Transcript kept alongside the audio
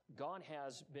God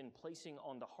has been placing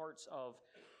on the hearts of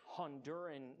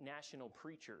Honduran national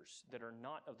preachers that are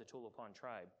not of the Tulapan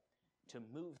tribe to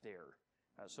move there.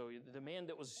 So the man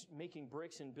that was making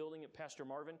bricks and building it, Pastor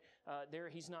Marvin,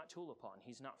 he's not Tulapan.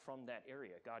 He's not from that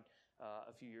area. God,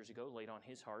 a few years ago, laid on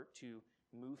his heart to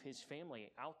move his family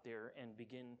out there and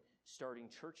begin starting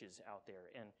churches out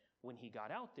there. And when he got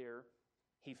out there,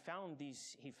 he found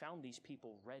these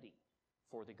people ready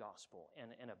for the gospel.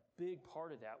 And a big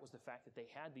part of that was the fact that they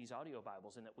had these audio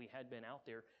Bibles and that we had been out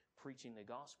there preaching the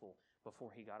gospel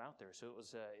before he got out there. So it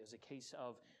was a case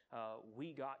of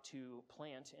we got to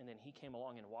plant, and then he came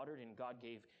along and watered, and God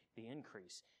gave the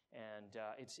increase. And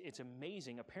it's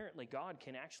amazing. Apparently, God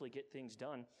can actually get things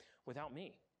done without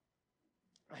me.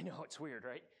 I know, it's weird,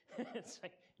 right? It's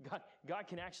like God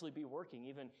can actually be working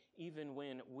even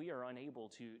when we are unable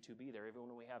to be there, even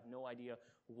when we have no idea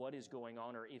what is going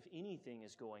on or if anything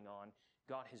is going on.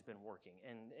 God has been working,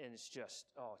 and it's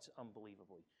just, it's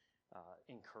unbelievably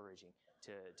encouraging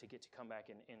to get to come back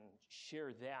and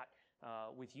share that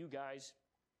with you guys.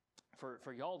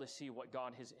 For y'all to see what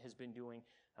God has been doing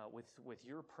with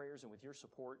your prayers and with your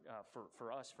support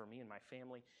for us, for me and my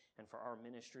family, and for our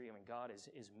ministry. I mean, God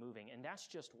is moving, and that's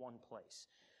just one place.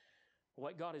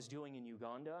 What God is doing in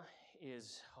Uganda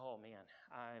is, oh man,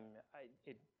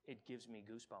 it gives me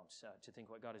goosebumps to think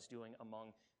what God is doing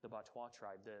among the Batwa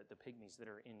tribe, the pygmies that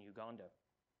are in Uganda.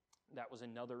 That was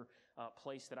another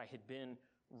place that I had been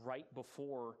right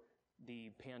before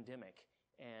the pandemic.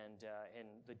 And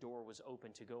the door was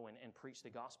open to go and preach the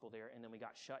gospel there, and then we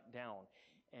got shut down.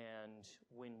 And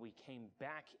when we came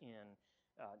back in,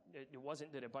 it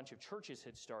wasn't that a bunch of churches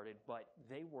had started, but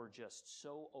they were just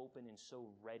so open and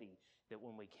so ready that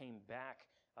when we came back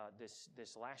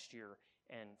this last year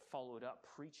and followed up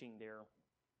preaching there,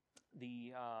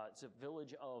 it's a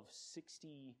village of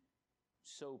 60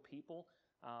 so people.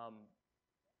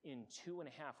 In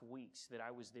 2.5 weeks that I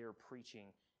was there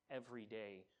preaching every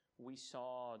day, we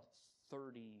saw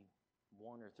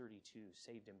 31 or 32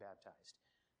 saved and baptized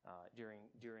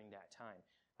during that time.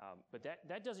 But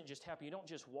that doesn't just happen. You don't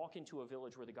just walk into a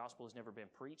village where the gospel has never been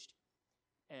preached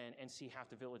and see half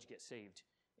the village get saved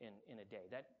in a day.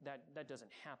 That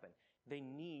doesn't happen. They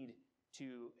need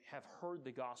to have heard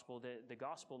the gospel. The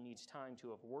gospel needs time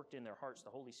to have worked in their hearts, the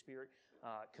Holy Spirit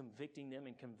convicting them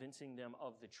and convincing them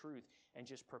of the truth and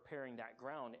just preparing that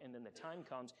ground. And then the time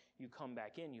comes, you come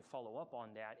back in, you follow up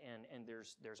on that, and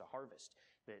there's a harvest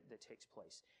that takes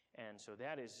place. And so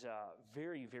that is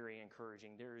very, very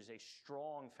encouraging. There is a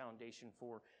strong foundation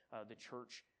for the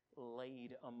church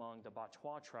laid among the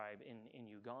Batwa tribe in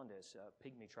Uganda, it's a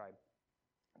pygmy tribe.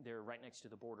 They're right next to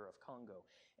the border of Congo.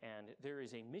 And there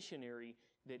is a missionary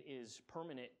that is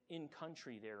permanent in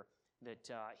country there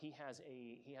that he has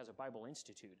a Bible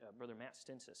Institute, Brother Matt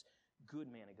Stensis,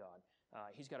 good man of God.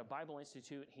 He's got a Bible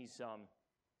Institute. He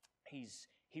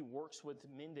works with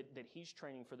men that he's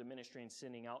training for the ministry and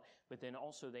sending out, but then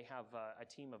also they have a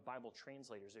team of Bible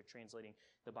translators. They're translating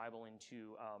the Bible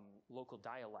into local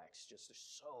dialects. Just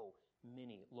there's so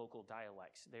many local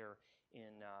dialects there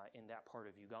in that part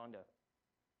of Uganda,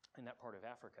 in that part of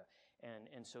Africa.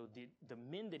 And so the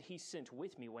men that he sent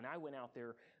with me when I went out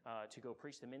there to go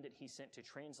preach, the men that he sent to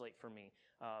translate for me,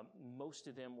 most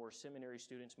of them were seminary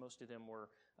students, most of them were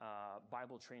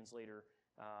Bible translator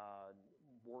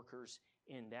workers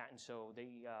in that. And so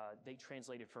they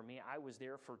translated for me. I was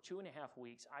there for 2.5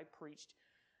 weeks. I preached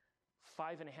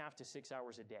 5.5 to 6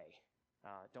 hours a day.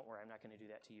 Don't worry, I'm not going to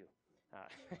do that to you.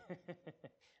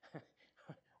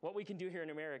 What we can do here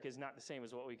in America is not the same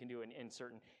as what we can do in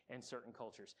certain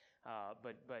cultures.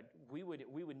 But we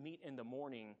would meet in the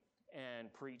morning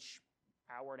and preach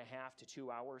 1.5 to 2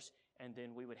 hours, and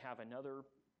then we would have another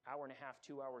 1.5,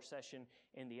 2 hour session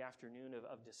in the afternoon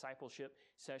of discipleship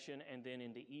session, and then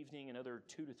in the evening another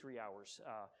 2 to 3 hours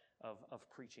of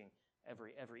preaching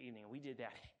every evening. And we did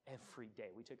that every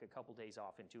day. We took a couple days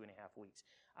off in 2.5 weeks.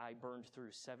 I burned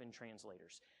through 7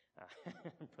 translators.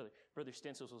 Brother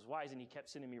Stencils was wise, and he kept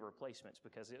sending me replacements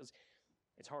because it's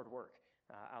hard work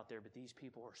out there. But these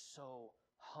people are so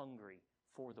hungry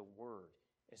for the Word.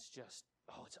 It's just,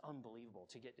 it's unbelievable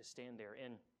to get to stand there.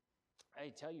 And I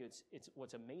tell you, it's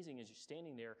what's amazing is you're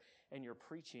standing there and you're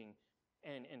preaching,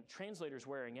 and translator's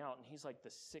wearing out, and he's like the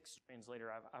 6th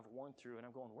translator I've worn through, and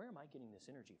I'm going, where am I getting this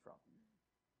energy from?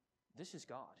 This is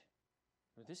God.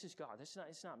 This is God.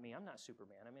 It's not me. I'm not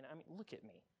Superman. I mean, look at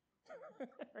me.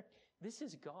 This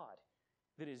is God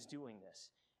that is doing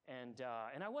this. And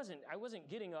I wasn't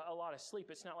getting a lot of sleep.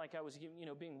 It's not like I was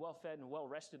being well fed and well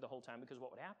rested the whole time, because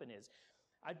what would happen is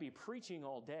I'd be preaching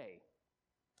all day,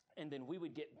 And then we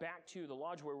would get back to the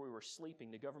lodge where we were sleeping.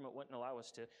 The government wouldn't allow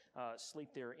us to sleep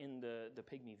there in the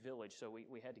pygmy village, so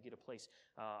we had to get a place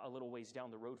a little ways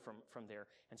down the road from there.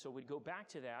 And so we'd go back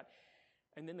to that,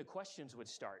 and then the questions would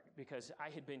start, because I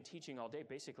had been teaching all day.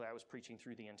 Basically, I was preaching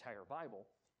through the entire Bible.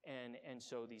 And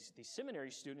so these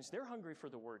seminary students, they're hungry for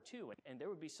the word too. And there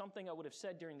would be something I would have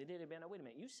said during the day. They'd be, wait a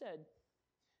minute, you said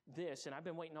this, and I've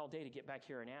been waiting all day to get back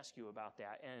here and ask you about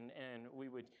that. And we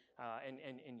would,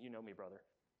 and you know me, brother.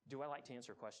 Do I like to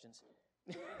answer questions?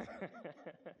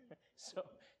 So,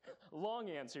 long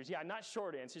answers. Yeah, not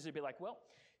short answers. They'd be like, well,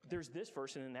 there's this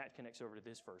verse, and then that connects over to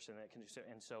this verse, and that connects.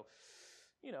 And so,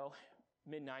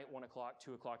 midnight, 1 o'clock,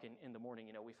 2 o'clock in the morning,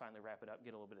 we finally wrap it up,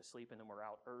 get a little bit of sleep, and then we're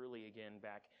out early again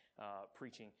back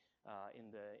preaching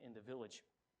in the village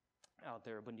out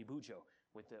there, Bundibujo,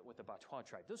 with the Batwa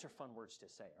tribe. Those are fun words to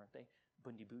say, aren't they?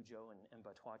 Bundibujo and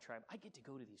Batwa tribe. I get to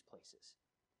go to these places.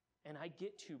 And I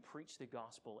get to preach the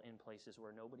gospel in places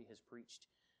where nobody has preached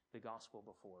the gospel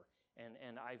before.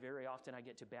 And I very often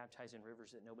get to baptize in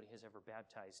rivers that nobody has ever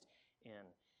baptized in.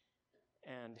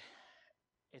 And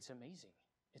it's amazing.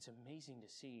 It's amazing to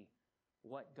see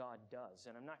what God does.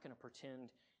 And I'm not going to pretend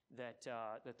that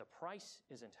the price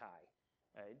isn't high.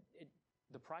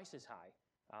 The price is high.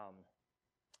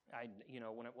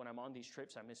 When I'm on these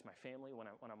trips, I miss my family. When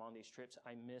I'm on these trips,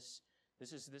 I miss.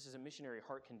 This is a missionary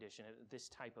heart condition, this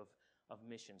type of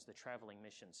missions, the traveling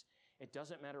missions. It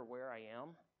doesn't matter where I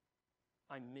am,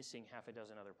 I'm missing half a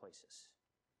dozen other places.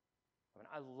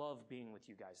 I love being with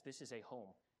you guys. This is a home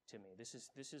to me. This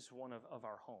is one of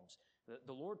our homes.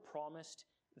 The Lord promised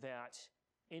that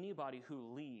anybody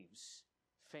who leaves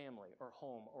family or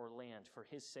home or land for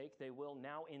His sake, they will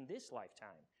now in this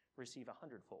lifetime receive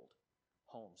 100-fold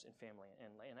homes and family.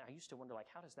 And I used to wonder,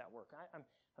 how does that work?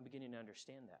 I'm beginning to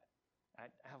understand that. I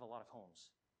have a lot of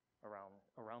homes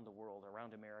around the world,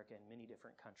 around America, in many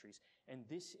different countries. And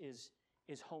this is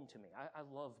home to me. I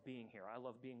love being here. I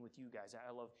love being with you guys.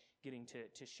 I love getting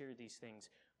to share these things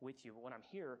with you. But when I'm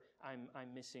here,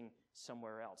 I'm missing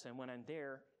somewhere else. And when I'm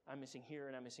there, I'm missing here,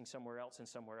 and I'm missing somewhere else, and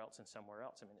somewhere else, and somewhere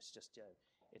else. It's just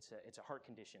it's a heart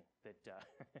condition that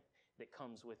that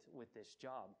comes with this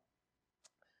job.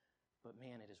 But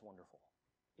man, it is wonderful.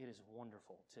 It is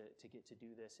wonderful to get to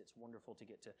do this. It's wonderful to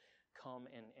get to come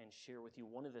and share with you.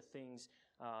 One of the things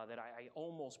that I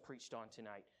almost preached on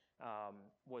tonight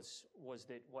was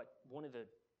that one of the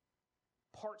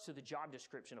parts of the job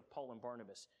description of Paul and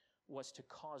Barnabas was to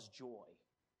cause joy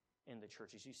in the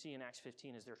churches. You see in Acts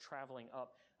 15, as they're traveling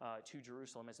up to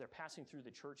Jerusalem, as they're passing through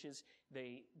the churches,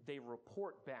 they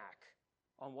report back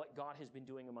on what God has been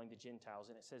doing among the Gentiles,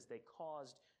 and it says they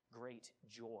caused great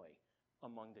joy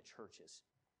among the churches.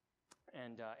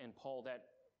 And Paul, that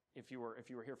if you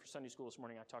were here for Sunday school this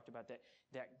morning, I talked about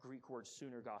that Greek word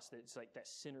synergos. It's like that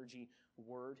synergy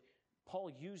word. Paul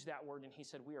used that word, and he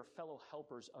said, "We are fellow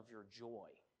helpers of your joy,"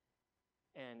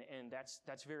 and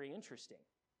that's very interesting.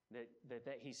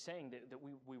 That he's saying that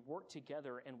we work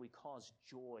together and we cause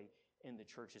joy in the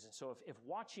churches. And so if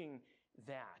watching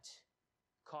that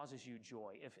causes you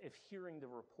joy, if hearing the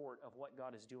report of what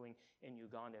God is doing in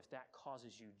Uganda, if that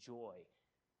causes you joy,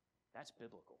 that's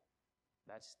biblical.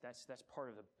 That's part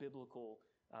of the biblical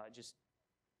just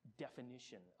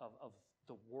definition of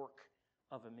the work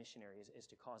of a missionary is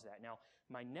to cause that. Now,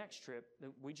 my next trip,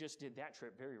 we just did that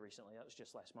trip very recently. That was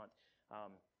just last month.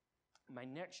 My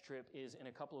next trip is in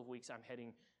a couple of weeks. I'm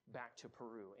heading back to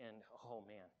Peru, and oh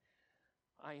man,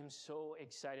 I am so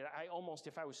excited. I almost,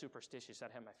 if I was superstitious,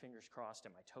 I'd have my fingers crossed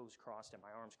and my toes crossed and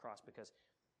my arms crossed, because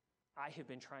I have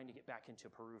been trying to get back into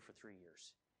Peru for 3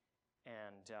 years.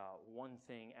 And one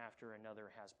thing after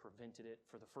another has prevented it.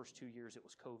 For the first 2 years, it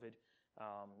was COVID.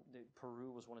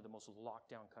 Peru was one of the most locked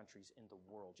down countries in the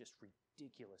world, just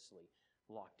ridiculously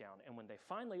locked down. And when they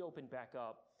finally opened back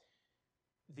up,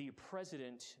 the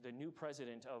new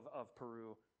president of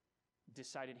Peru,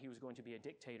 decided he was going to be a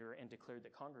dictator and declared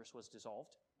that Congress was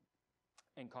dissolved.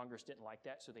 And Congress didn't like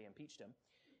that, so they impeached him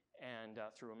and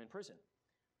threw him in prison,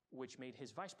 which made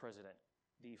his vice president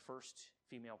the first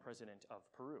female president of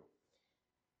Peru.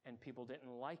 And people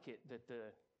didn't like it that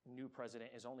the new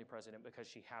president is only president because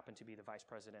she happened to be the vice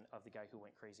president of the guy who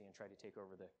went crazy and tried to take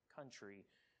over the country.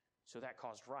 So that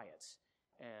caused riots.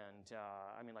 And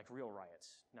like real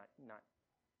riots, not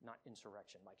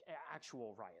insurrection, like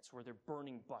actual riots where they're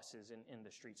burning buses in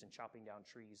the streets and chopping down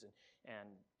trees. And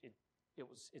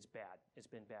it's bad. It's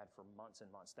been bad for months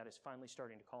and months. That is finally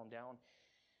starting to calm down.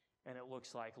 And it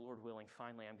looks like, Lord willing,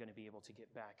 finally I'm going to be able to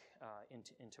get back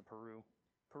into Peru.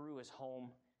 Peru is home.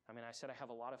 I said I have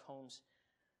a lot of homes.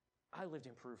 I lived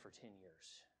in Peru for 10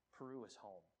 years. Peru is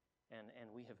home,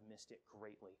 and we have missed it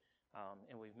greatly.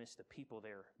 and we've missed the people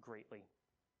there greatly.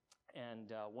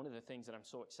 And one of the things that I'm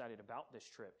so excited about this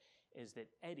trip is that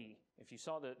Eddie, if you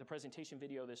saw the presentation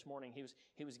video this morning,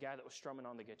 he was a guy that was strumming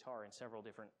on the guitar in several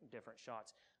different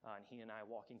shots, and he and I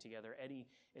walking together. Eddie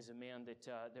is a man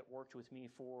that worked with me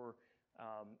for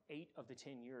 8 of the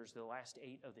 10 years, the last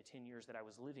 8 of the 10 years that I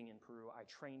was living in Peru. I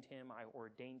trained him, I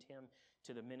ordained him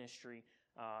to the ministry.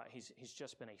 He's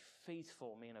just been a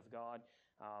faithful man of God.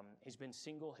 He's been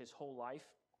single his whole life.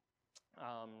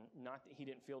 Not that he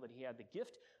didn't feel that he had the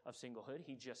gift of singlehood,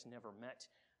 he just never met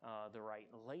the right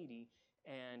lady,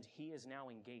 and he is now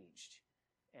engaged.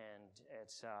 And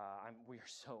it's we're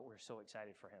so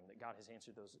excited for him that God has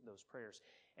answered those prayers.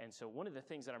 And so one of the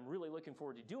things that I'm really looking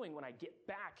forward to doing when I get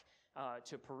back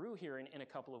to Peru here in a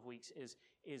couple of weeks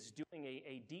is doing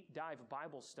a deep dive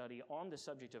Bible study on the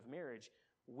subject of marriage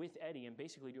with Eddie, and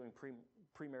basically doing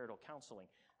premarital counseling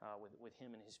with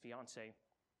him and his fiance.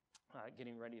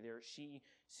 Getting ready there. She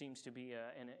seems to be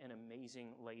an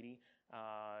amazing lady.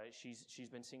 She's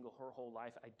been single her whole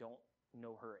life. I don't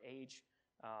know her age,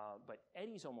 but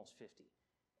Eddie's almost 50,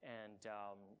 and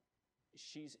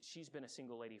she's been a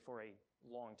single lady for a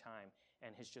long time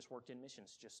and has just worked in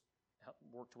missions. Just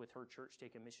worked with her church,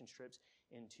 taking mission trips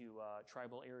into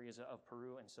tribal areas of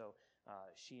Peru, and so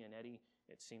she and Eddie,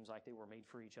 it seems like they were made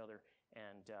for each other,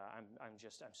 and I'm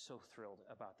so thrilled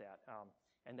about that.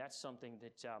 And that's something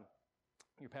that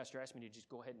your pastor asked me to just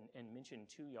go ahead and mention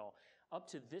to y'all. Up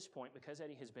to this point, because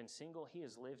Eddie has been single, he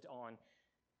has lived on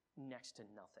next to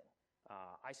nothing.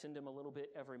 I send him a little bit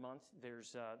every month.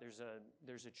 There's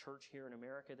a church here in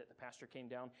America that the pastor came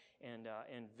down and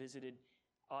visited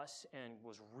us and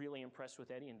was really impressed with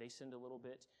Eddie, and they send a little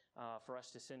bit for us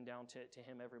to send down to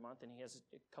him every month. And he has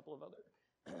a couple of other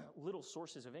little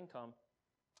sources of income,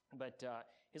 but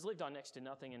he's lived on next to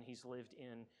nothing, and he's lived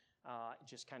in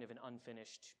just kind of an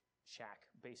unfinished shack,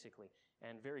 basically,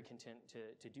 and very content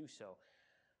to do so.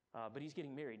 But he's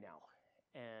getting married now,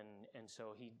 and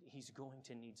so he's going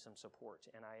to need some support,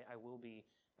 and I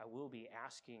will be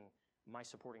asking my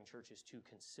supporting churches to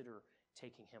consider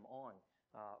taking him on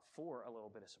for a little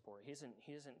bit of support. He doesn't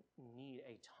need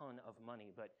a ton of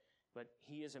money, but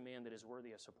he is a man that is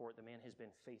worthy of support. The man has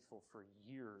been faithful for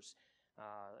years. As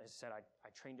I said, I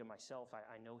trained him myself.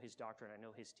 I know his doctrine. I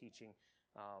know his teaching.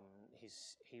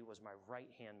 He was my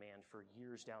right-hand man for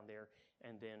years down there.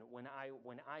 And then when I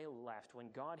left,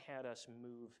 when God had us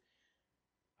move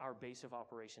our base of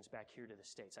operations back here to the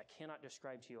States, I cannot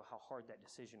describe to you how hard that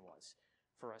decision was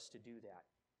for us to do that.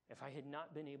 If I had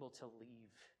not been able to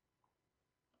leave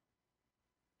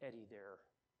Eddie there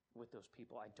with those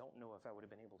people, I don't know if I would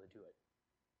have been able to do it.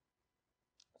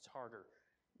 It's harder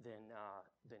than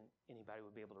anybody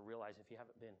would be able to realize if you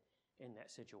haven't been in that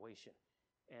situation.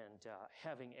 And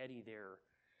having Eddie there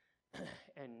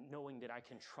and knowing that I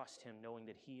can trust him, knowing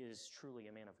that he is truly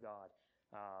a man of God,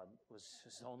 was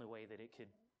the only way that it could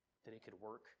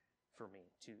work for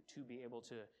me to be able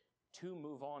to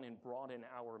move on and broaden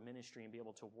our ministry and be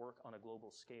able to work on a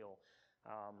global scale.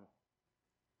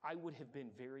 I would have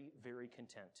been very, very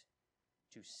content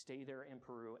to stay there in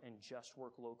Peru and just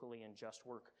work locally and just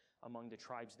work among the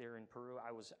tribes there in Peru.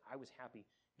 I was happy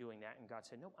doing that, and God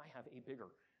said, "No, I have a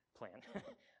bigger plan.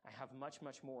 I have much,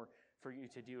 much more for you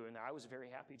to do," and I was very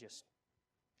happy just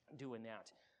doing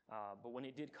that. But when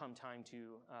it did come time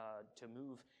to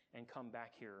move and come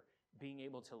back here, being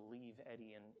able to leave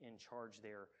Eddie in charge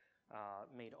there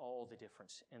made all the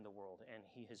difference in the world. And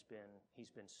he's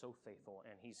been so faithful,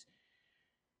 and he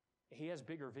has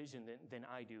bigger vision than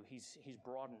I do. He's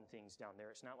broadened things down there.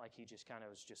 It's not like he just kind of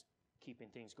was just keeping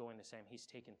things going the same. He's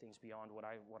taken things beyond what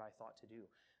I thought to do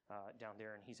down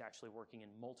there, and he's actually working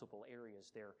in multiple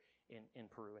areas there in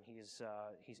Peru. And he's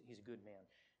a good man,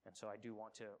 and so I do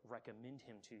want to recommend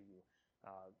him to you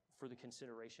for the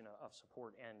consideration of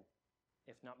support, and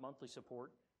if not monthly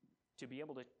support, to be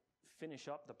able to finish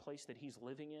up the place that he's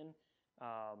living in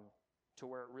to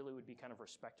where it really would be kind of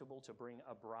respectable to bring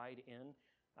a bride in.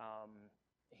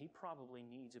 He probably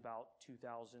needs about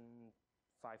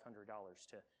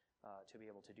 $2,500 to be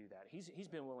able to do that. He's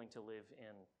been willing to live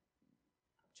in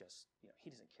just, he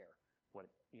doesn't care what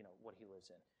he lives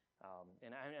in.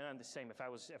 And I'm the same. If I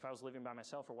was living by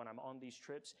myself, or when I'm on these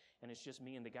trips and it's just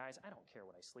me and the guys, I don't care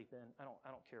what I sleep in. I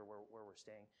don't care where we're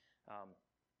staying.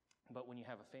 But when you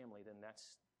have a family, then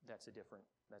that's a different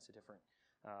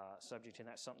subject, and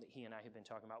that's something that he and I have been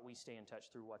talking about. We stay in touch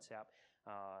through WhatsApp,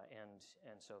 and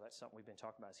so that's something we've been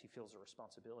talking about. Is he feels the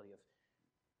responsibility of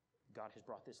God has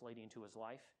brought this lady into his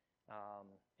life,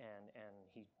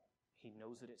 and he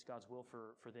knows that it's God's will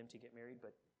for them to get married,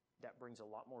 but that brings a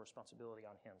lot more responsibility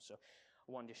on him. So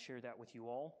I wanted to share that with you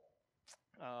all.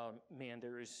 Man,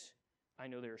 there is I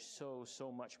know there's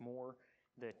so much more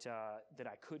that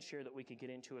I could share, that we could get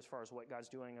into as far as what God's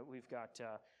doing. We've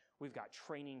got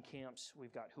training camps,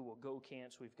 we've got Who Will Go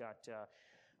camps, we've got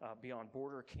Beyond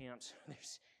Border camps.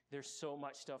 There's so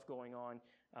much stuff going on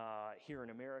here in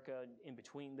America in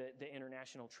between the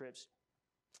international trips.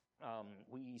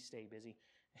 We stay busy,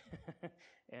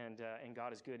 and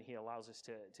God is good. He allows us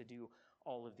to do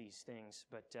all of these things.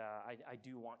 But I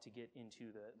do want to get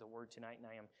into the Word tonight, and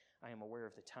I am aware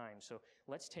of the time. So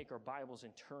let's take our Bibles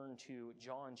and turn to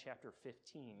John chapter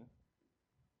 15.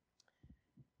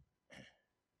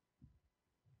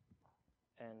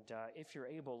 And if you're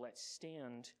able, let's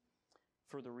stand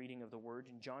for the reading of the Word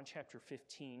in John chapter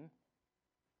 15.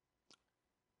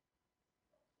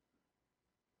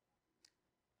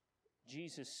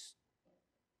 Jesus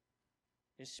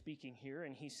is speaking here,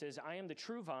 and he says, I am the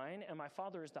true vine, and my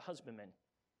Father is the husbandman.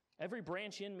 Every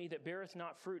branch in me that beareth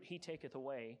not fruit, he taketh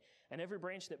away, and every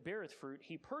branch that beareth fruit,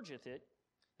 he purgeth it,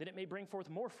 that it may bring forth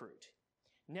more fruit.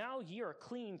 Now ye are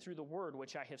clean through the word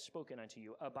which I have spoken unto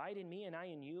you. Abide in me, and I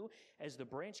in you, as the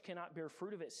branch cannot bear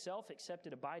fruit of itself, except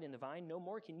it abide in the vine, no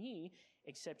more can ye,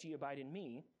 except ye abide in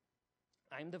me.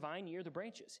 I am the vine, ye are the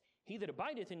branches. He that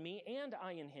abideth in me, and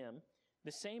I in him,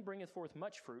 the same bringeth forth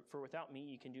much fruit, for without me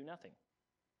ye can do nothing.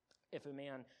 If a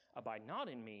man abide not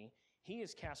in me, he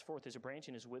is cast forth as a branch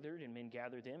and is withered, and men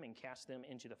gather them and cast them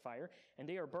into the fire, and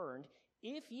they are burned.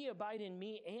 If ye abide in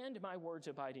me, and my words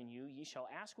abide in you, ye shall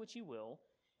ask what ye will,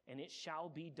 and it shall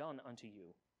be done unto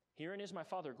you. Herein is my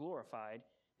Father glorified,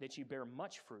 that ye bear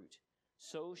much fruit,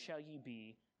 so shall ye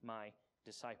be my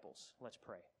disciples. Let's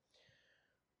pray.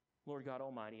 Lord God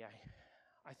Almighty,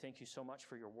 I thank you so much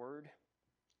for your word.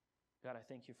 God, I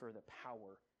thank you for the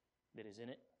power that is in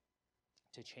it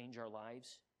to change our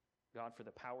lives. God, for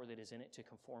the power that is in it to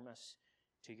conform us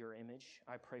to your image.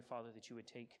 I pray, Father, that you would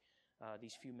take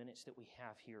these few minutes that we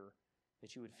have here,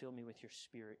 that you would fill me with your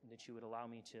Spirit, and that you would allow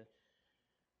me to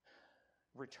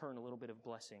return a little bit of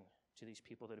blessing to these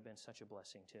people that have been such a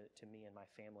blessing to me and my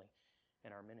family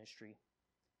and our ministry.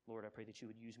 Lord, I pray that you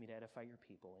would use me to edify your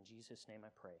people. In Jesus' name I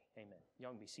pray. Amen.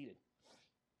 Y'all can be seated.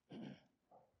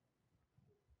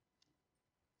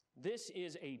 This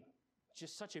is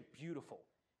just such a beautiful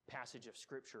passage of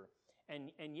Scripture.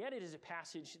 And yet it is a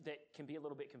passage that can be a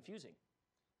little bit confusing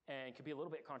and can be a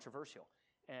little bit controversial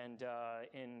and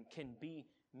can be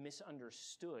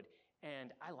misunderstood.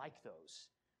 And I like those.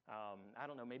 I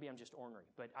don't know, maybe I'm just ornery,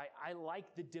 but I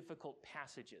like the difficult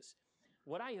passages.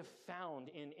 What I have found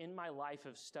in my life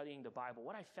of studying the Bible,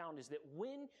 what I found is that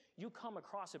when you come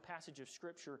across a passage of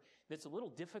Scripture that's a little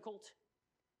difficult,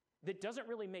 that doesn't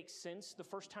really make sense the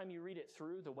first time you read it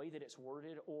through, the way that it's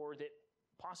worded, or that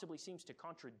possibly seems to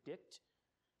contradict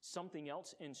something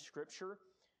else in Scripture,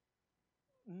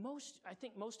 I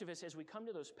think most of us, as we come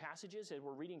to those passages, as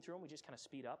we're reading through them, we just kind of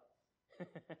speed up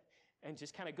and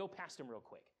just kind of go past them real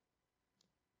quick.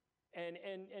 And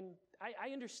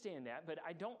I understand that, but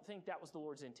I don't think that was the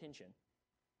Lord's intention.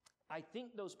 I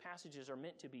think those passages are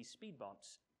meant to be speed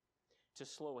bumps, to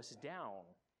slow us down,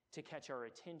 to catch our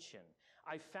attention.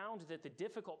 I found that the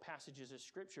difficult passages of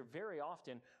Scripture very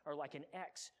often are like an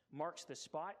X marks the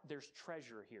spot. There's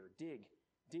treasure here. Dig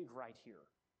right here.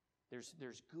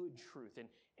 There's good truth.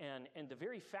 And the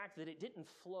very fact that it didn't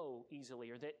flow easily,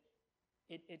 or that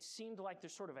it seemed like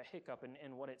there's sort of a hiccup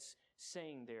in what it's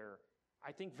saying there,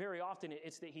 I think very often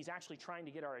it's that he's actually trying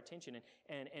to get our attention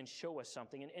and show us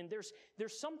something. And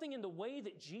there's something in the way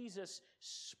that Jesus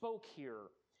spoke here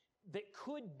that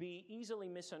could be easily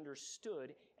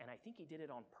misunderstood, and I think he did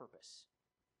it on purpose.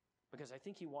 Because I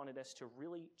think he wanted us to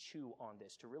really chew on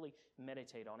this, to really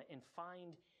meditate on it, and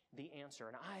find the answer.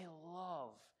 And I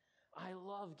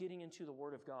love getting into the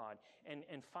Word of God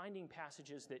and finding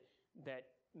passages that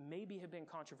maybe have been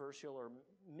controversial or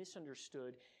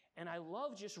misunderstood. And I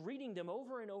love just reading them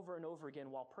over and over and over again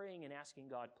while praying and asking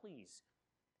God, please,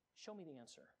 show me the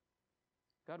answer.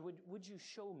 God, would you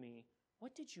show me,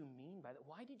 what did you mean by that?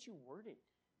 Why did you word it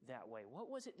that way? What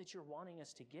was it that you're wanting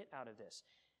us to get out of this?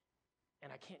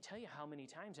 And I can't tell you how many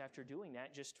times after doing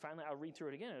that, just finally I'll read through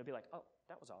it again and it'll be like, oh,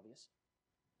 that was obvious.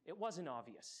 It wasn't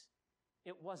obvious.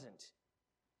 It wasn't.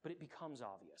 But it becomes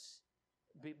obvious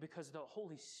because the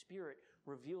Holy Spirit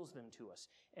reveals them to us.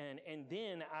 And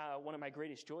then one of my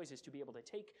greatest joys is to be able to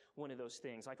take one of those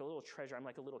things, like a little treasure. I'm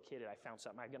like a little kid and I found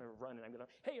something. I'm going to run and I'm going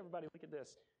to, hey, everybody, look at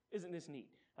this. Isn't this neat?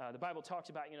 The Bible talks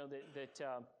about, that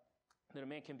a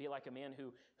man can be like a man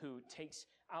who takes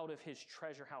out of his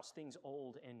treasure house things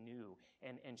old and new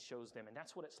and shows them. And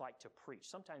that's what it's like to preach.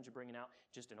 Sometimes you're bringing out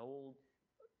just an old,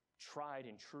 tried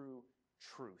and true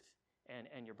truth.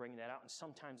 and you're bringing that out. And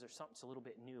sometimes there's something that's a little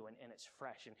bit new and it's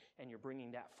fresh, and you're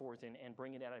bringing that forth and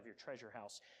bringing it out of your treasure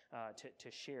house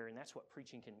to share. And that's what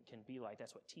preaching can be like.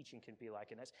 That's what teaching can be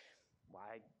like. And that's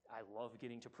why I love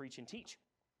getting to preach and teach.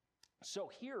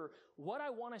 So here, what I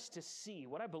want us to see,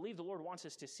 what I believe the Lord wants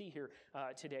us to see here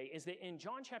today is that in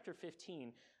John chapter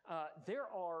 15, there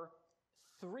are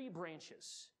 3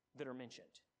 branches that are mentioned.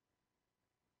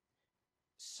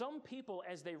 Some people,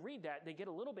 as they read that, they get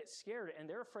a little bit scared, and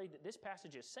they're afraid that this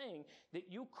passage is saying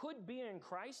that you could be in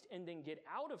Christ and then get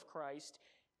out of Christ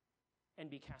and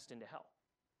be cast into hell.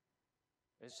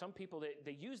 There's some people,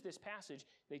 they use this passage,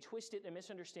 they twist it, they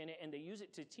misunderstand it, and they use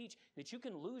it to teach that you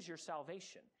can lose your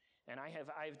salvation. And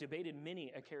I've debated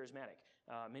many a charismatic,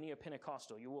 many a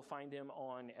Pentecostal. You will find them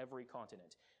on every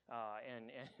continent.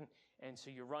 And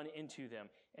so you run into them.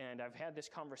 And I've had this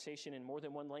conversation in more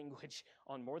than one language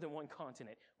on more than one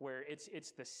continent where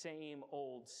it's the same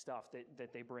old stuff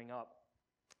that they bring up.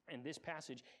 And this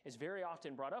passage is very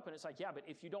often brought up, and it's like, yeah, but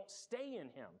if you don't stay in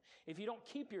him, if you don't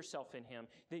keep yourself in him,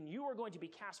 then you are going to be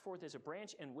cast forth as a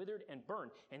branch and withered and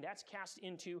burned, and that's cast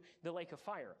into the lake of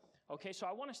fire. Okay, so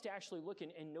I want us to actually look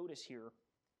and notice here,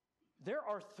 there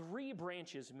are 3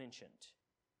 branches mentioned.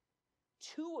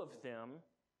 2 of them,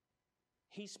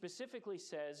 he specifically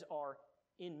says, are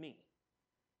in me.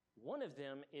 One of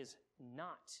them is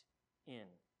not in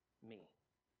me.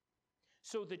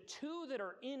 So the 2 that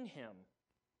are in him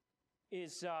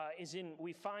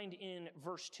we find in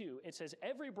verse 2. It says,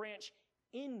 every branch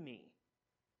in me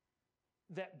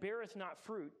that beareth not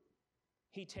fruit,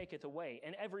 he taketh away.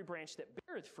 And every branch that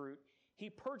beareth fruit, he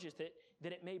purgeth it,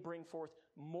 that it may bring forth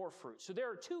more fruit. So there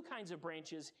are 2 kinds of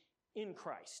branches in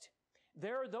Christ.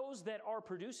 There are those that are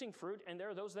producing fruit, and there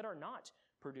are those that are not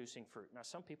producing fruit. Now,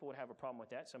 some people would have a problem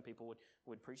with that. Some people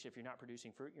would preach, if you're not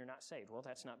producing fruit, you're not saved. Well,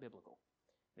 that's not biblical.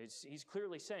 He's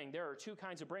clearly saying there are 2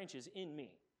 kinds of branches in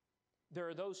me. There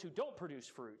are those who don't produce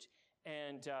fruit,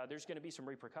 and there's going to be some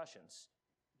repercussions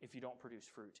if you don't produce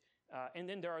fruit. And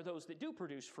then there are those that do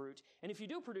produce fruit, and if you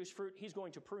do produce fruit, he's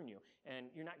going to prune you, and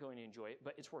you're not going to enjoy it,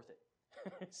 but it's worth it.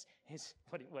 It's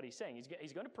what he's saying.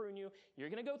 He's going to prune you. You're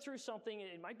going to go through something.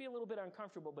 It might be a little bit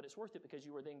uncomfortable, but it's worth it because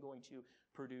you are then going to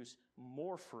produce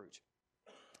more fruit.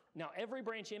 Now, every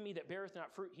branch in me that beareth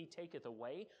not fruit, he taketh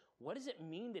away. What does it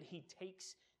mean that he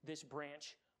takes this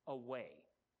branch away?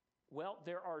 Well,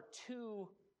 there are 2,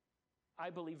 I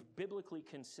believe, biblically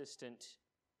consistent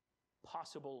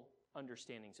possible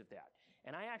understandings of that.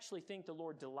 And I actually think the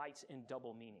Lord delights in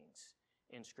double meanings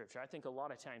in Scripture. I think a lot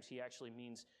of times he actually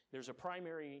means there's a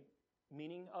primary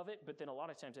meaning of it, but then a lot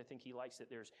of times I think he likes that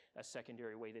there's a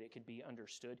secondary way that it could be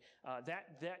understood. That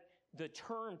the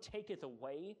term taketh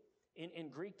away, in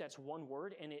Greek, that's one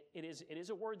word, and it is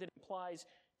a word that implies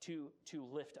to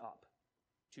lift up.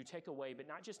 To take away, but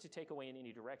not just to take away in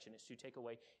any direction. It's to take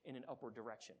away in an upward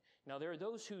direction. Now, there are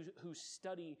those who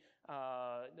study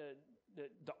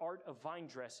the art of vine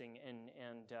dressing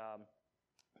and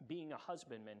being a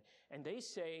husbandman, and they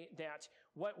say that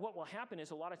what will happen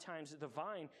is a lot of times the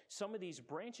vine, some of these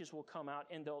branches will come out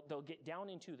and they'll get down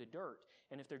into the dirt,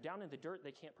 and if they're down in the dirt,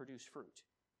 they can't produce fruit.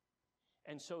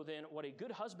 And so then what a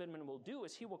good husbandman will do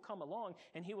is he will come along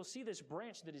and he will see this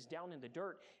branch that is down in the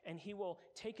dirt, and he will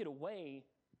take it away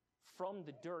from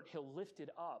the dirt. He'll lift it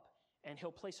up, and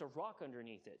he'll place a rock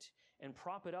underneath it and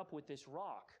prop it up with this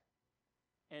rock.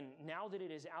 And now that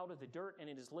it is out of the dirt and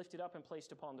it is lifted up and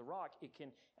placed upon the rock, it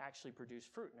can actually produce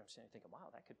fruit. And I'm thinking, wow,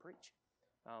 that could preach.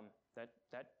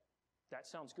 That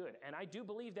sounds good. And I do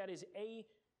believe that is a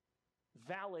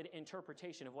valid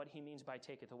interpretation of what he means by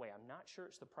taketh away. I'm not sure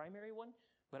it's the primary one,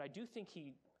 but I think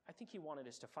he wanted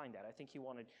us to find that. I think he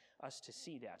wanted us to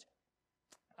see that.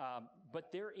 But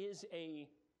there is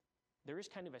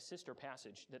kind of a sister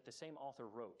passage that the same author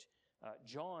wrote.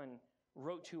 John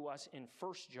wrote to us in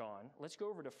 1 John. Let's go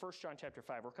over to 1 John chapter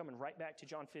 5. We're coming right back to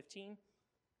John 15.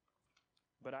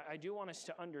 But I do want us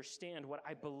to understand what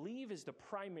I believe is the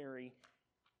primary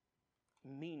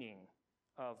meaning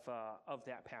of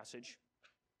that passage.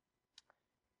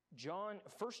 1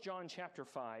 John chapter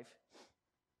 5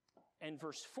 and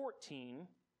verse 14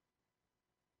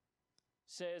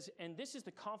 says, and this is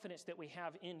the confidence that we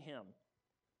have in him.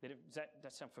 Does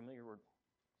that sound familiar word?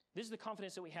 This is the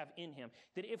confidence that we have in him,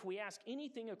 that if we ask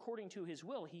anything according to his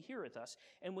will, he heareth us.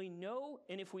 And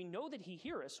if we know that he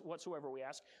heareth us, whatsoever we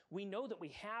ask, we know that we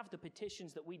have the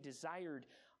petitions that we desired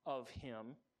of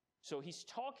him. So he's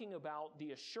talking about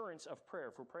the assurance of prayer.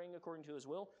 If we're praying according to his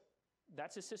will,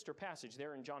 that's a sister passage.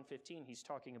 There in John 15, he's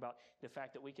talking about the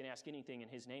fact that we can ask anything in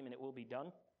his name and it will be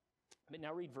done. But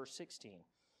now read verse 16.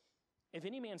 If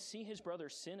any man see his brother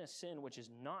sin a sin which is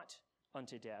not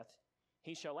unto death,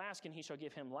 He shall ask, and he shall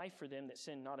give him life for them that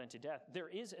sin not unto death. There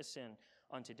is a sin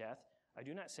unto death. I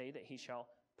do not say that he shall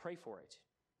pray for it.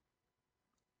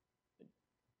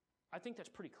 I think that's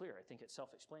pretty clear. I think it's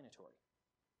self-explanatory.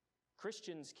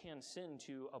 Christians can sin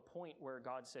to a point where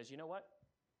God says, you know what?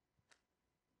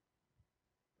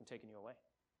 I'm taking you away.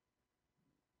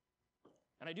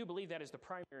 And I do believe that is the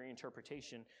primary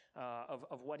interpretation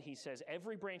of what he says.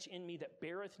 Every branch in me that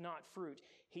beareth not fruit,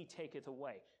 he taketh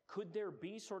away. Could there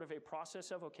be sort of a process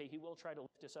of, okay, he will try to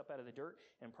lift us up out of the dirt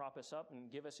and prop us up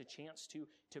and give us a chance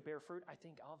to bear fruit? I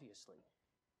think obviously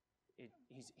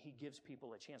he gives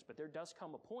people a chance. But there does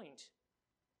come a point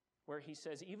where he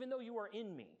says, even though you are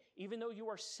in me, even though you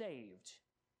are saved,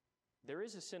 there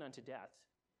is a sin unto death.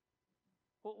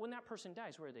 Well, when that person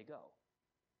dies, where do they go?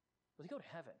 Well, they go to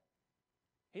heaven.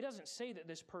 He doesn't say that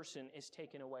this person is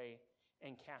taken away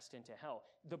and cast into hell.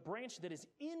 The branch that is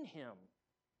in him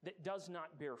that does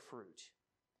not bear fruit,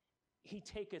 he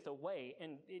taketh away,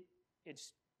 and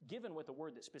it's given with a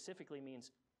word that specifically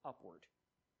means upward.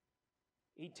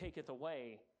 He taketh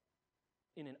away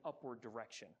in an upward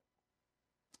direction.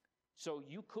 So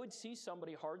you could see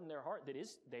somebody harden their heart, that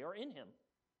is, they are in him.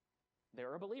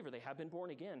 They're a believer. They have been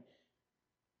born again.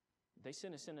 They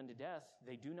sin a sin unto death.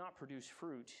 They do not produce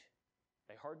fruit.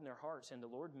 They harden their hearts, and the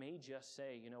Lord may just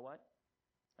say, you know what?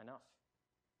 Enough.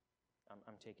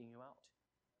 I'm taking you out.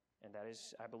 And that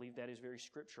is, I believe that is very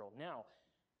scriptural. Now,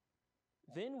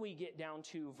 then we get down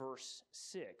to verse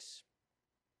 6.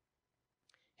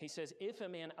 He says, if a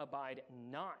man abide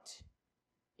not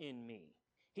in me.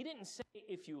 He didn't say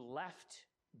if you left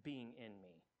being in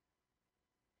me.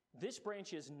 This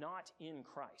branch is not in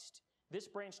Christ. This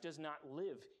branch does not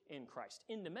live in Christ.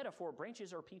 In the metaphor,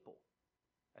 branches are people.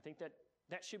 I think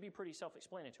that should be pretty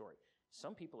self-explanatory.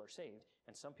 Some people are saved,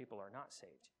 and some people are not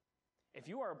saved. If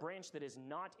you are a branch that is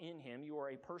not in him, you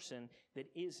are a person that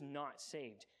is not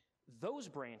saved. Those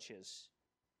branches,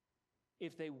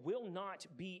 if they will not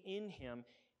be in him,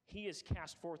 he is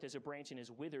cast forth as a branch and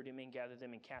is withered, and men gather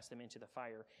them and cast them into the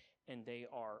fire, and they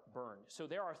are burned. So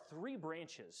there are 3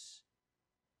 branches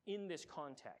in this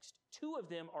context. 2 of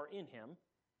them are in him.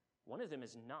 1 of them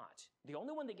is not. The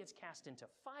only one that gets cast into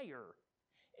fire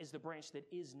is the branch that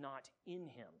is not in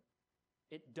him.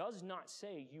 It does not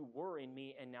say you were in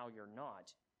me and now you're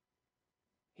not.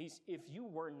 If you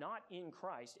were not in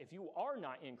Christ, if you are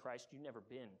not in Christ, you've never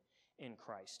been in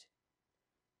Christ.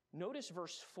 Notice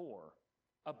verse 4.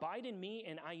 Abide in me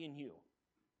and I in you.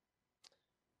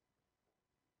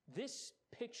 This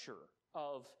picture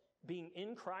of being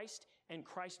in Christ and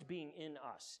Christ being in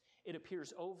us, it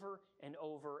appears over and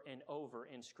over and over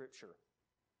in Scripture.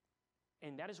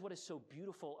 And that is what is so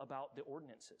beautiful about the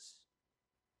ordinances.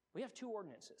 We have 2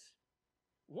 ordinances.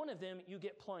 One of them, you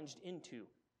get plunged into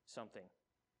something.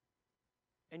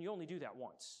 And you only do that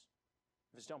once.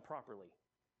 If it's done properly,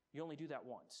 you only do that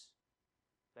once.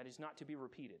 That is not to be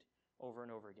repeated over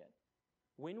and over again.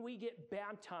 When we get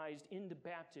baptized into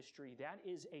baptistry, that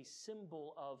is a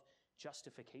symbol of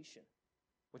justification,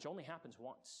 which only happens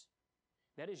once.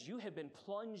 That is, you have been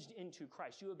plunged into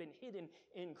Christ. You have been hidden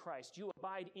in Christ. You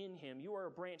abide in him. You are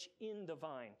a branch in the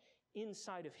vine,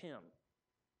 inside of him.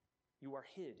 You are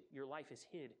hid. Your life is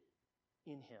hid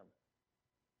in him.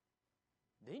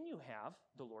 Then you have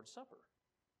the Lord's Supper.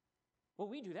 Well,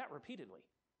 we do that repeatedly.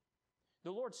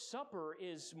 The Lord's Supper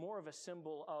is more of a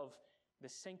symbol of the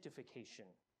sanctification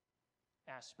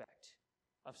aspect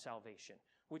of salvation,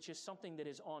 which is something that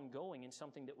is ongoing and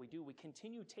something that we do. We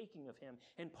continue taking of him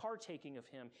and partaking of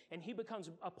him, and he becomes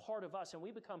a part of us, and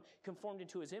we become conformed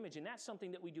into his image, and that's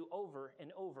something that we do over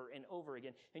and over and over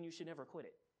again, and you should never quit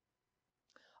it.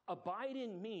 Abide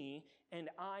in me, and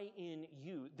I in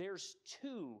you. There's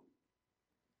 2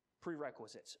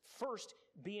 prerequisites. First,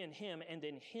 be in him, and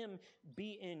then him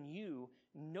be in you.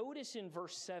 Notice in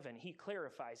verse 7, he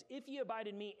clarifies, if ye abide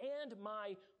in me, and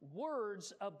my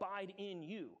words abide in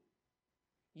you,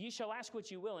 ye shall ask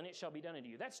what you will, and it shall be done unto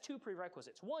you. That's 2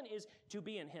 prerequisites. One is to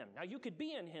be in him. Now, you could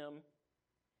be in him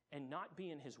and not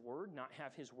be in his word, not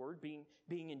have his word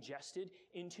being ingested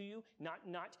into you,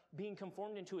 not being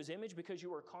conformed into his image because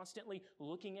you are constantly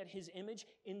looking at his image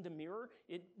in the mirror.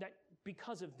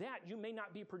 Because of that, you may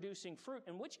not be producing fruit,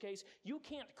 in which case you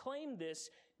can't claim this,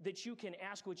 that you can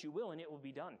ask what you will and it will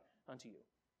be done unto you.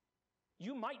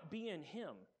 You might be in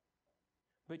him,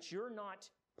 but you're not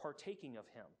partaking of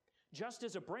him. Just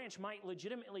as a branch might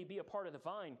legitimately be a part of the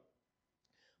vine,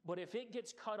 but if it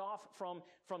gets cut off from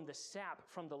the sap,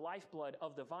 from the lifeblood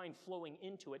of the vine flowing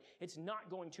into it, it's not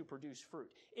going to produce fruit.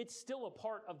 It's still a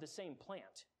part of the same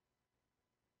plant.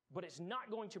 But it's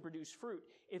not going to produce fruit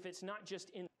if it's not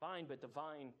just in the vine, but the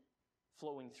vine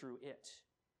flowing through it.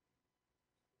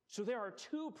 So there are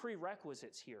two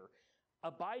prerequisites here: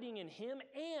 abiding in Him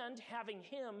and having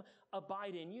Him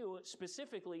abide in you,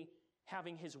 specifically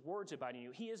having His words abide in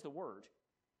you. He is the Word.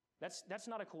 That's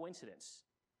not a coincidence.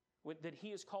 That He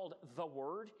is called the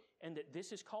Word and that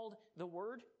this is called the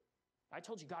Word. I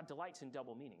told you God delights in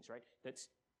double meanings, right? That's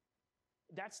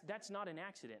not an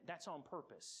accident. That's on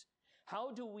purpose.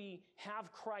 How do we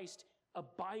have Christ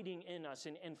abiding in us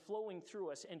and flowing through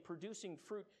us and producing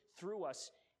fruit through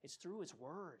us? It's through His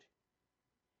Word.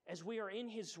 As we are in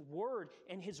His Word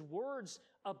and His words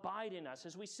abide in us,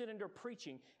 as we sit under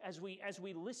preaching, as we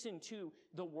listen to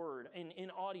the Word in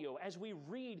audio, as we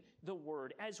read the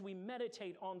Word, as we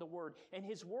meditate on the Word, and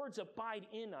His words abide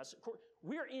in us,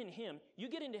 we're in Him. You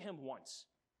get into Him once,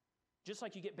 just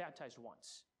like you get baptized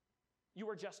once. You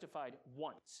are justified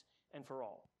once and for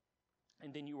all,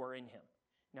 and then you are in Him.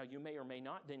 Now, you may or may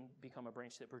not then become a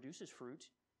branch that produces fruit.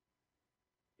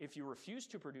 If you refuse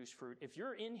to produce fruit, if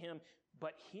you're in Him,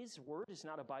 but His Word is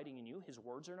not abiding in you, His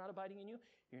words are not abiding in you,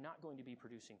 you're not going to be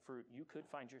producing fruit. You could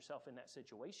find yourself in that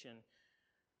situation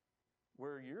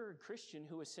where you're a Christian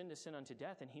who has sinned a sin unto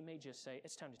death, and He may just say,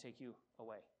 it's time to take you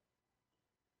away.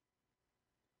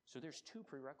 So there's two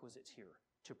prerequisites here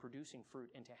to producing fruit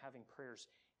and to having prayers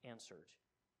answered.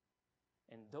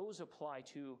 And those apply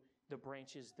to the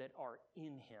branches that are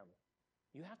in Him.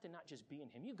 You have to not just be in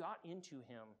Him. You got into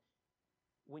Him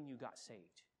when you got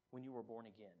saved, when you were born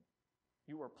again.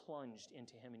 You were plunged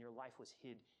into Him and your life was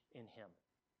hid in Him.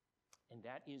 And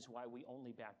that is why we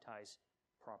only baptize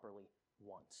properly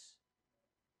once.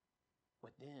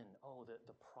 But then,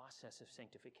 the process of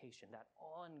sanctification, that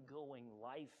ongoing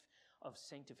life of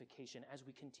sanctification as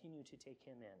we continue to take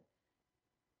Him in.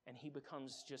 And He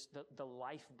becomes just the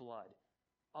lifeblood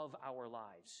of our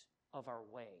lives, of our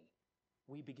way.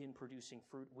 We begin producing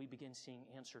fruit. We begin seeing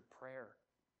answered prayer.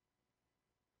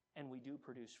 And we do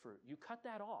produce fruit. You cut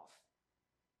that off.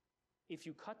 If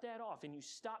you cut that off and you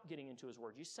stop getting into His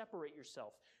Word, you separate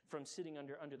yourself from sitting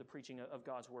under the preaching of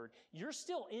God's Word, you're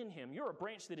still in Him. You're a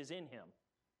branch that is in Him.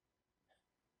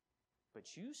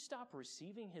 But you stop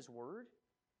receiving His Word,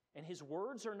 and His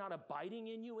words are not abiding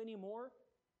in you anymore,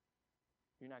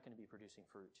 you're not going to be producing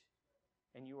fruit.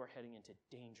 And you are heading into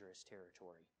dangerous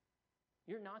territory.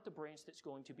 You're not the branch that's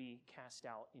going to be cast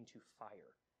out into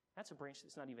fire. That's a branch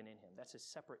that's not even in Him. That's a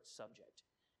separate subject.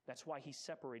 That's why He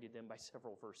separated them by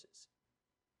several verses.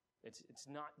 It's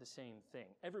not the same thing.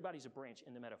 Everybody's a branch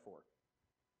in the metaphor.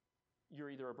 You're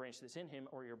either a branch that's in Him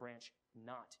or you're a branch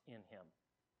not in Him.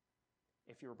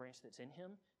 If you're a branch that's in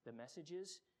Him, the message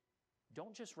is,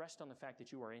 don't just rest on the fact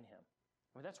that you are in Him.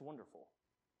 I mean, that's wonderful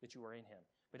that you are in Him.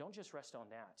 But don't just rest on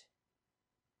that.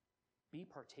 Be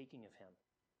partaking of Him.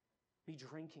 Be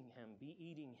drinking Him. Be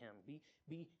eating Him.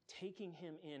 Be taking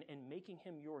Him in and making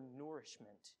Him your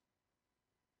nourishment.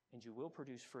 And you will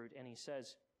produce fruit. And He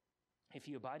says, if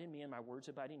you abide in me and my words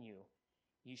abide in you,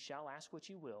 ye shall ask what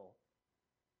ye will,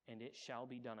 and it shall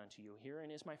be done unto you.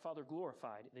 Herein is my Father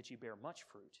glorified, that ye bear much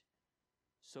fruit.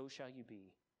 So shall you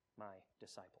be my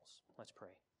disciples. Let's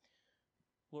pray.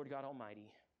 Lord God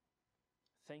Almighty,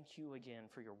 thank you again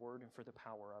for your word and for the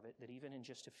power of it, that even in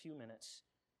just a few minutes,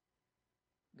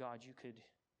 God, you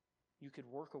could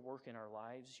work a work in our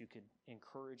lives. You could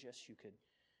encourage us. You could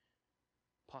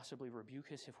possibly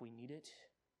rebuke us if we need it.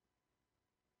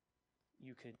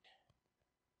 You could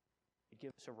give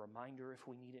us a reminder if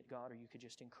we need it, God, or you could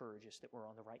just encourage us that we're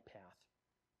on the right path.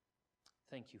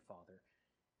 Thank you, Father,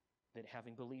 that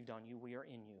having believed on you, we are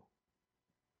in you.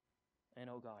 And,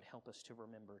 oh God, help us to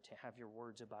remember to have your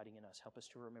words abiding in us. Help us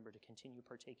to remember to continue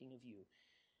partaking of you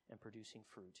and producing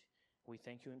fruit. We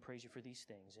thank you and praise you for these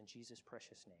things. In Jesus'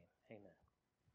 precious name, amen.